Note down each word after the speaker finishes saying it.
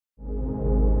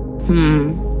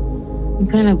I'm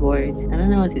kind of bored. I don't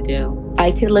know what to do.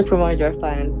 I could look for more dwarf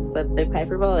planets, but the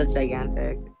Kuiper Belt is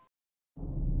gigantic.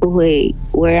 Wait,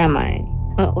 where am I?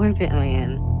 What orbit am I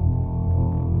in?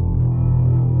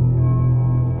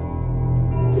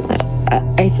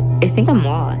 I think I'm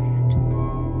lost.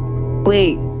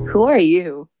 Wait, who are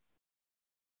you?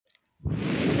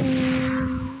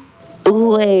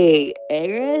 Wait,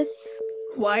 Eris?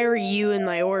 Why are you in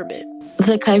my orbit?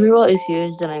 The Kuiper Belt is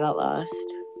huge and I got lost.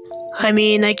 I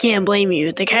mean, I can't blame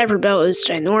you. The Kuiper Belt is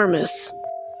ginormous.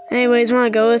 Anyways, wanna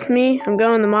go with me? I'm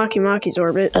going to Maki's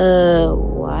orbit.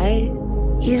 Why?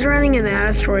 He's running an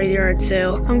asteroid yard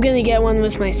sale. I'm gonna get one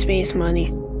with my space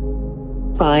money.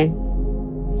 Fine.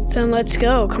 Then let's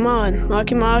go, come on.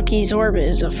 Maki's orbit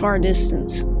is a far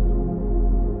distance.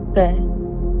 Okay.